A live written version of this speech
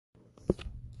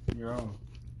You're on.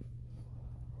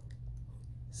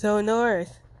 So,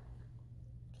 North,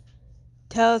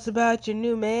 tell us about your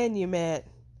new man you met.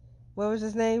 What was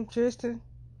his name, Tristan?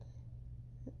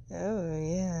 Oh,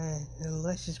 yeah, the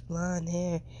luscious blonde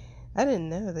hair. I didn't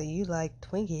know that you liked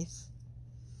Twinkies.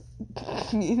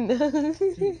 You know?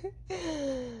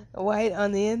 White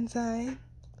on the inside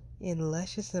and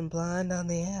luscious and blonde on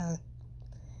the out.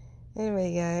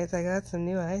 Anyway, guys, I got some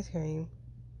new ice cream.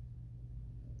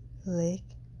 Lick.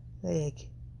 Mm.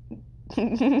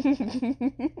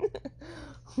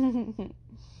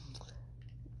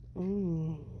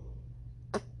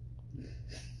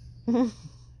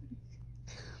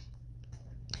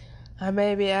 I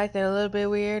may be acting a little bit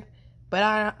weird, but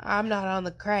I'm not on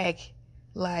the crack.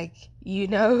 Like, you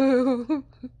know who?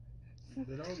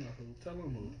 They don't know who. Tell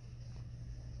them who.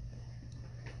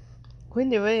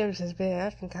 Wendy Williams has been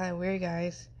acting kind of weird,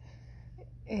 guys.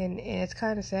 And it's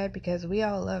kind of sad because we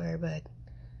all love her, but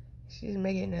she's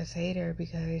making us hate her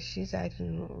because she's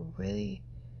acting really,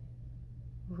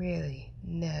 really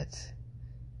nuts.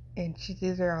 And she's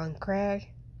either on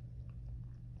crack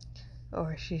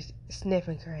or she's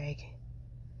sniffing crack.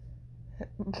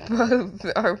 Both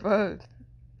are both.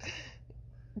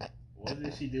 What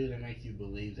did she do to make you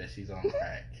believe that she's on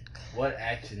crack? What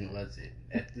action was it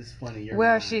at this point in your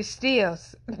Well, mind? she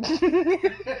steals.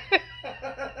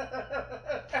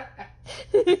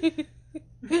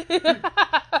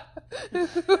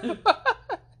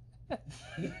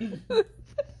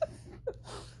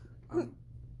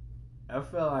 I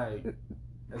feel like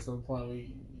at some point you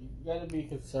gotta be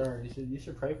concerned. You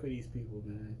should pray for these people,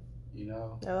 man. You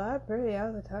know. Oh, I pray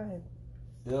all the time.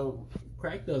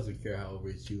 Crack doesn't care how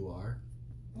rich you are.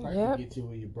 Crack Yep. can get you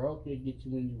when you're broke. It get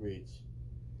you when you're rich.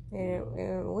 And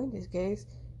in Wendy's case,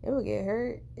 it will get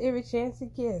her every chance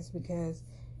it gets because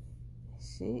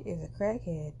she is a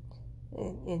crackhead.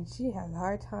 And she has a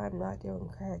hard time not doing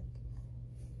crack.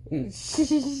 You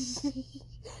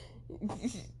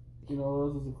know who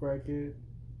else is a crackhead?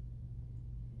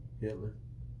 Hitler.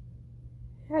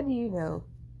 How do you know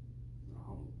I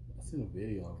seen a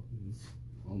video.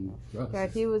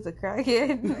 that he was a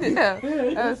crackhead? No.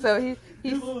 Oh, so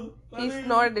he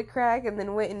snorted the crack and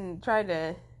then went and tried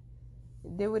to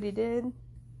do what he did?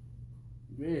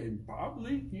 Yeah,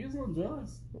 probably. He was on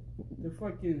drugs. They're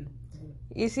fucking...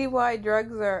 You see why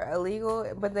drugs are illegal?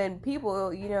 But then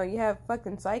people, you know, you have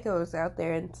fucking psychos out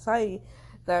there in society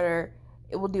that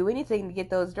will do anything to get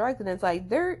those drugs. And it's like,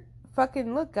 they're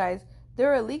fucking, look guys,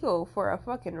 they're illegal for a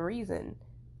fucking reason.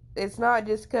 It's not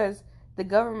just because the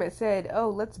government said, oh,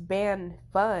 let's ban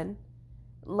fun.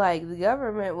 Like, the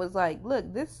government was like,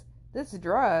 look, this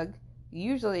drug,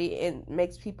 usually it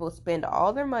makes people spend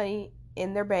all their money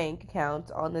in their bank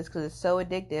accounts on this because it's so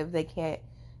addictive they can't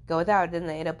go without it. Then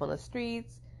they end up on the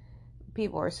streets.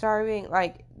 People are starving.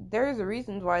 Like, there's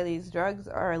reasons why these drugs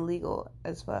are illegal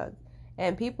as fuck.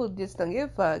 And people just don't give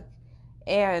a fuck.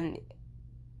 And,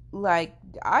 like,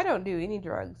 I don't do any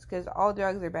drugs because all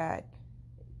drugs are bad.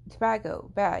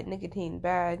 Tobacco, bad. Nicotine,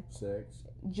 bad. Sex.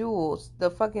 Juuls, the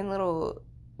fucking little,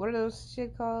 what are those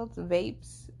shit called?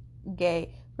 Vapes.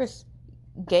 Gay. First,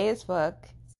 gay as fuck.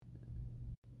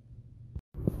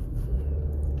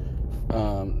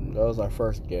 That was our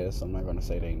first guest. I'm not gonna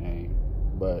say their name,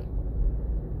 but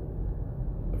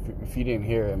if you didn't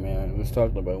hear it, man, we was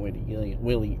talking about Wendy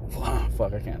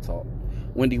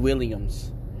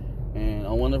Williams, and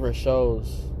on one of her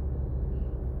shows,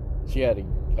 she had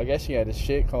a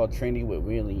shit called Trendy with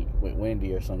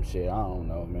Wendy or some shit. I don't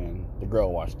know, man. The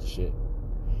girl watched the shit.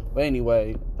 But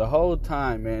anyway, the whole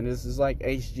time, man, this is like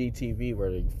HGTV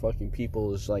where the fucking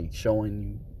people is like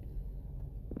showing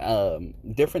you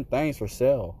different things for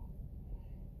sale.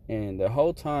 And the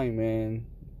whole time, man,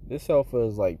 this helper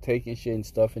is like taking shit and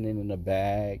stuffing it in a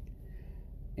bag.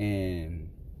 And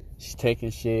she's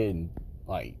taking shit and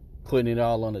like putting it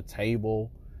all on the table.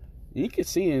 You can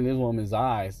see in this woman's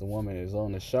eyes, the woman is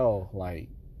on the show, like,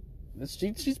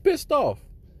 she's pissed off.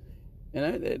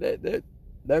 And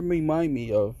that remind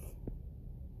me of,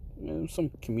 you know,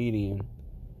 some comedian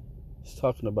is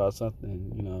talking about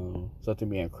something, you know, something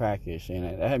being crackish, and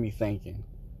that had me thinking,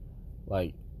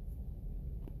 like,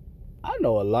 I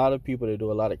know a lot of people that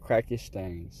do a lot of crackish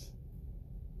things.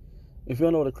 If you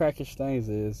don't know what a crackish things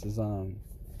is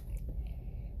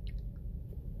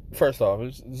first off,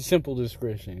 it's a simple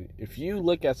description. If you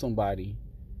look at somebody,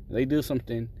 they do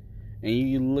something, and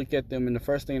you look at them, and the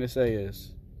first thing they say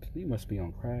is, "You must be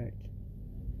on crack."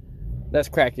 That's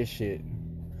crackish shit.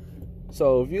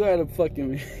 So if you at if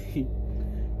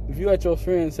you at your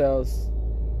friend's house,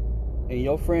 and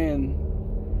your friend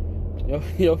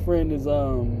is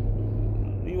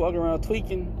you walking around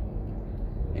tweaking,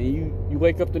 and you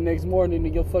wake up the next morning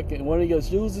and your fucking one of your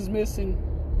shoes is missing.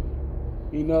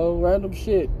 You know, random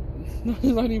shit.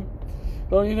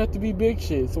 don't even have to be big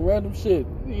shit. Some random shit.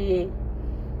 Yeah.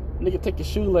 Nigga, take your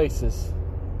shoelaces.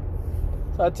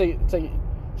 Try to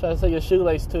take your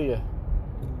shoelace to you.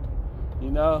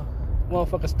 You know,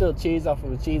 motherfucker steal cheese off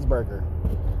of a cheeseburger.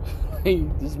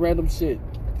 Just random shit.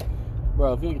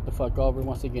 Bro, if you don't get the fuck over,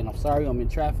 once again, I'm sorry, I'm in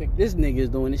traffic. This nigga is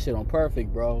doing this shit on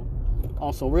perfect, bro.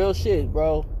 On some real shit,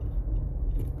 bro.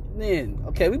 Man,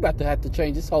 okay, we about to have to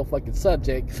change this whole fucking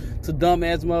subject to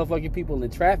dumbass motherfucking people in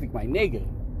traffic, my nigga.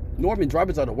 Norman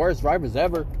drivers are the worst drivers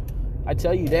ever. I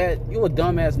tell you that. You a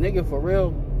dumbass nigga for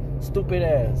real. Stupid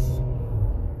ass.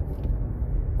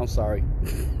 I'm sorry.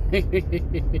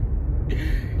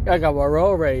 I got my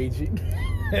road rage.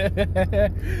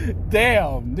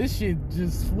 Damn, this shit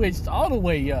just switched all the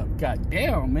way up. God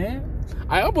damn, man.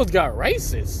 I almost got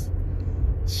racist.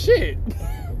 Shit.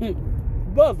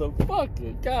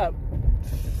 Motherfucker. God.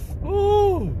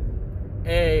 Ooh.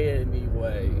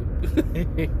 Anyway.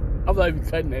 I'm not even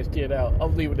cutting that shit out.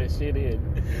 I'm leaving that shit in.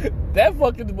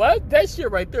 That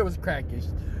shit right there was crackish.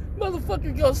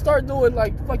 Motherfucker gonna start doing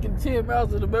like fucking 10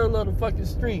 miles in the middle of the fucking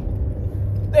street.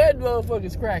 That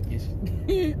motherfucker's crackish.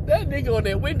 That nigga on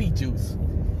that Wendy juice.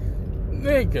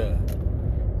 Nigga.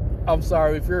 I'm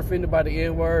sorry if you're offended by the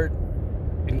N-word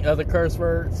and other curse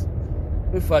words.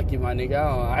 Fuck you, my nigga.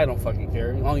 I don't fucking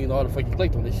care. I don't even know how to fucking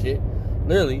click on this shit.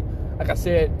 Literally, like I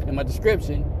said in my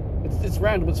description, it's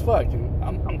random as fuck.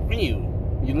 I'm you.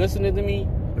 You listening to me?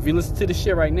 If you listen to this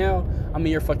shit right now, I'm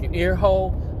in your fucking ear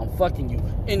hole. I'm fucking you.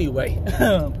 Anyway.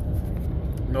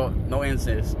 No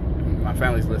incest. My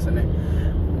family's listening.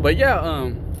 But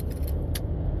yeah,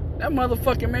 that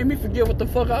motherfucker made me forget what the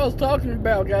fuck I was talking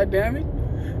about, goddammit.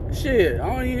 Shit,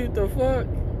 I don't even the fuck.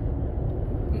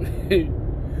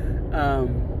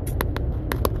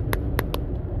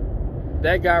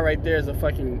 That guy right there is a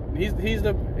fucking he's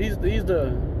the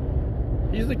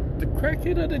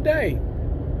crackhead of the day.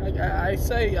 I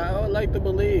say I would like to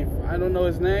believe. I don't know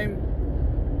his name.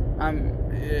 I'm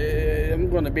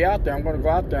going to be out there. I'm going to go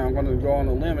out there. I'm going to go on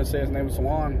a limb and say his name is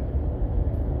Swan.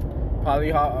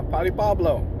 Poly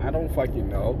Pablo. I don't fucking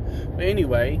know. But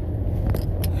anyway.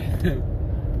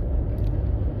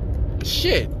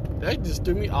 Shit. That just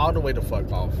threw me all the way the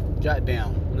fuck off.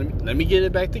 Goddamn. Let me get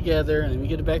it back together.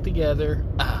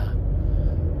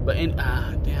 But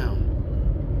damn.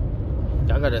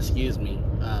 Y'all gotta excuse me.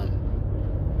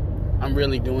 I'm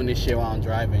really doing this shit while I'm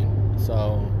driving.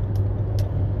 So,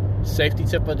 safety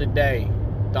tip of the day: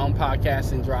 don't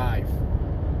podcast and drive.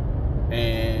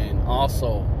 And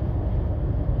also,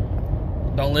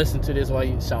 don't listen to this while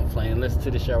you playing. Listen to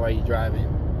the show while you're driving.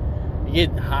 You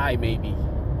get high, maybe.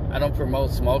 I don't promote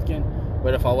smoking,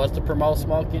 but if I was to promote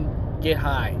smoking, get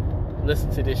high. Listen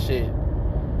to this shit,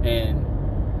 and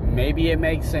maybe it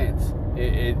makes sense.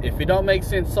 If it don't make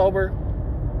sense sober,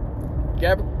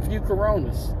 grab a few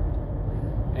Coronas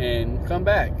and come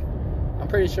back. I'm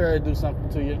pretty sure it'll do something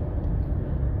to you.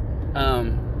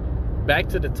 Back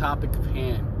to the topic of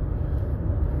hand.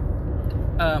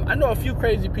 I know a few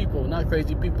crazy people, not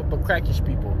crazy people, but crackish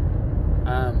people.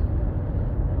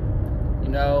 You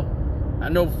know, I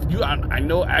know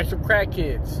actual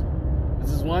crackheads.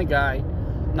 This is one guy.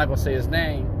 I'm not gonna say his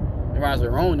name. It rhymes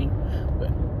with Ronnie,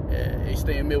 but he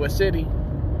stay in Midwest City.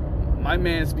 My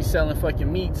man's be selling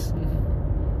fucking meats.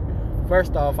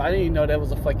 First off, I didn't even know that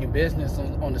was a fucking business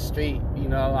on the street. You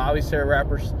know, I always hear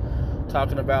rappers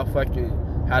talking about fucking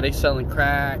how they selling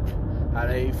crack, how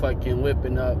they fucking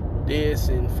whipping up this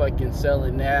and fucking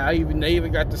selling that. They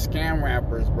even got the scam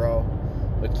rappers, bro.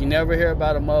 But you never hear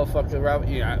about a motherfucker rapper.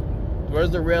 You know, where's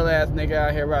the real ass nigga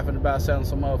out here rapping about selling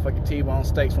some motherfucking T-bone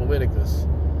steaks from Whitaker's?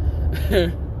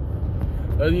 You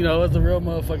know, where's the real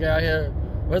motherfucker out here?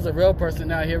 Where's the real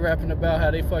person out here rapping about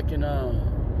how they fucking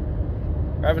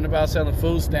rapping about selling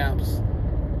food stamps?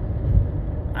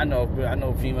 I know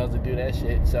females that do that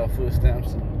shit, sell food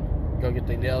stamps and go get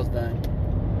their nails done.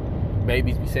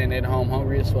 Babies be sitting at home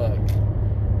hungry as fuck.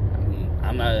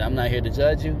 I mean, I'm not here to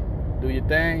judge you. Do your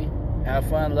thing, have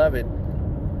fun, love it.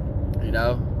 You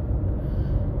know,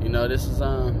 this is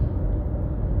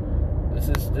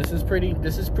pretty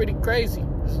crazy.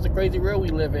 This is the crazy world we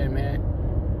live in, man.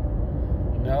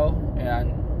 You know,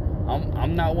 and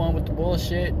I'm not one with the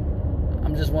bullshit.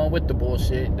 I'm just one with the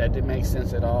bullshit. That didn't make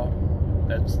sense at all.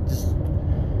 That's just,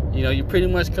 you know, you're pretty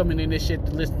much coming in this shit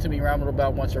to listen to me ramble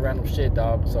about a bunch of random shit,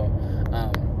 dog. So,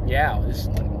 yeah,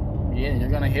 you're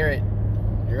gonna hear it.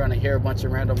 You're gonna hear a bunch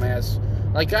of random ass.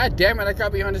 Like, god damn it, I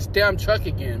got behind this damn truck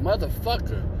again,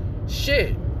 motherfucker.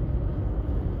 Shit,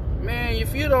 man,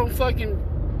 if you don't fucking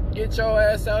get your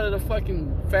ass out of the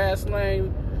fucking fast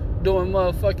lane doing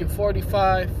motherfucking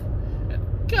 45.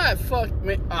 God fuck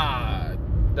me.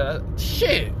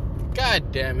 Shit.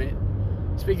 God damn it.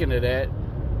 Speaking of that,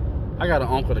 I got an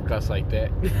uncle to cuss like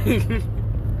that.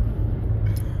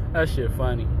 That shit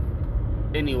funny.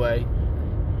 Anyway,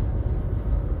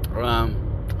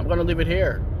 I'm gonna leave it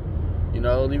here.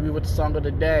 Leave you with the song of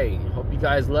the day. Hope you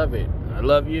guys love it. I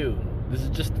love you. This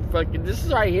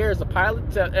is right here. It's a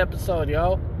pilot episode,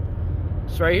 yo.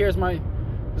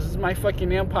 This is my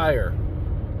fucking empire.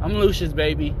 I'm Lucius,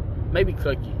 baby. Maybe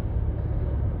Cookie.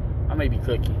 I may be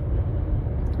Cookie.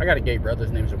 I got a gay brother.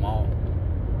 His name's Jamal.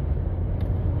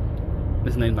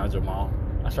 His name's not Jamal.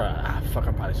 I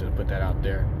probably should have put that out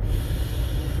there.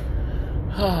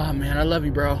 Oh, man. I love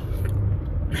you, bro.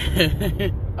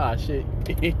 Oh, shit.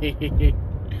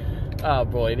 Oh,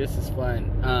 boy. This is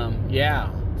fun.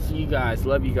 Yeah. See you guys.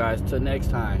 Love you guys. Till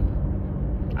next time.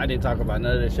 I didn't talk about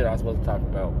none of the shit I was supposed to talk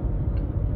about.